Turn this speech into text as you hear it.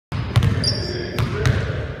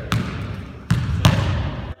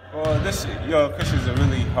Christian's a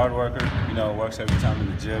really hard worker. Works every time in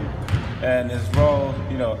the gym, and his role,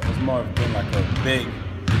 is more of being like a big,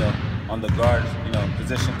 on the guard,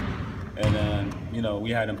 position. And then,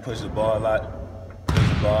 we had him push the ball a lot, push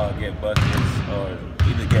the ball, get buckets, or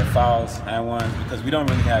either get fouls, and ones, because we don't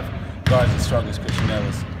really have guards as strong as Christian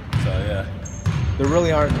Ellis. So yeah. There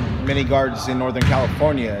really aren't many guards in Northern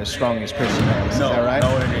California as strong as Christian Ellis. No, is that right?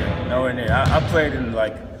 Nowhere near. I played in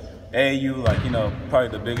like AAU, probably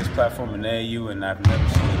the biggest platform in AAU, and I've never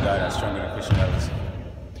seen a guy that's stronger than Christian Ellis.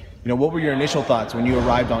 What were your initial thoughts when you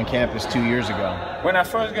arrived on campus 2 years ago? When I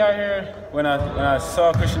first got here, when I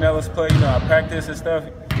saw Christian Ellis play, I practiced and stuff,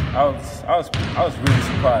 I was really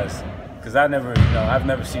surprised, because I've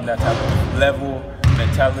never seen that type of level,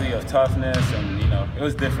 mentality of toughness, and it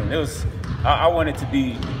was different. I wanted to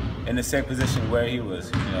be in the same position where he was,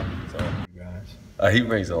 so. He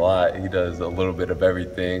brings a lot. He does a little bit of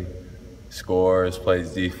everything. Scores,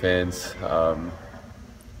 plays defense.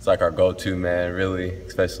 It's like our go-to man, really,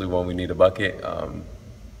 especially when we need a bucket.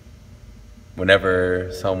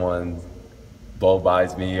 Whenever someone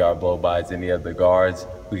blow-bys me or blow-bys any of the guards,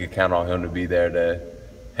 we can count on him to be there to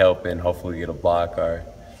help and hopefully get a block. Or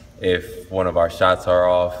if one of our shots are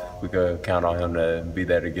off, we could count on him to be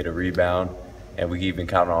there to get a rebound. And we can even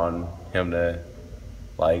count on him to,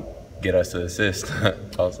 get us an assist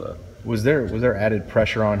also. Was there added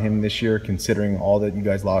pressure on him this year, considering all that you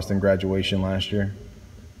guys lost in graduation last year?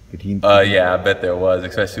 Did he? Yeah, I bet there was,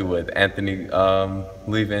 especially with Anthony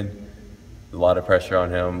leaving. A lot of pressure on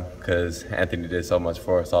him because Anthony did so much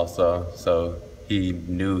for us also. So he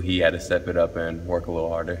knew he had to step it up and work a little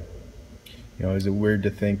harder. Is it weird to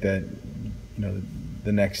think that,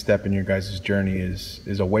 the next step in your guys' journey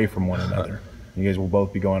is away from one another? You guys will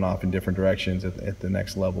both be going off in different directions at the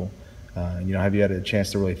next level. Have you had a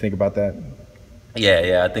chance to really think about that?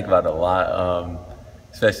 Yeah, I think about it a lot,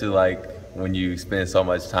 especially when you spend so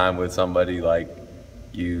much time with somebody,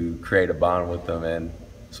 you create a bond with them, and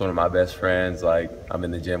it's one of my best friends. I'm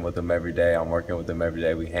in the gym with them every day. I'm working with them every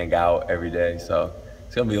day. We hang out every day, so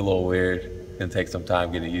it's gonna be a little weird. It's gonna take some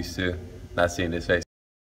time getting used to not seeing his face.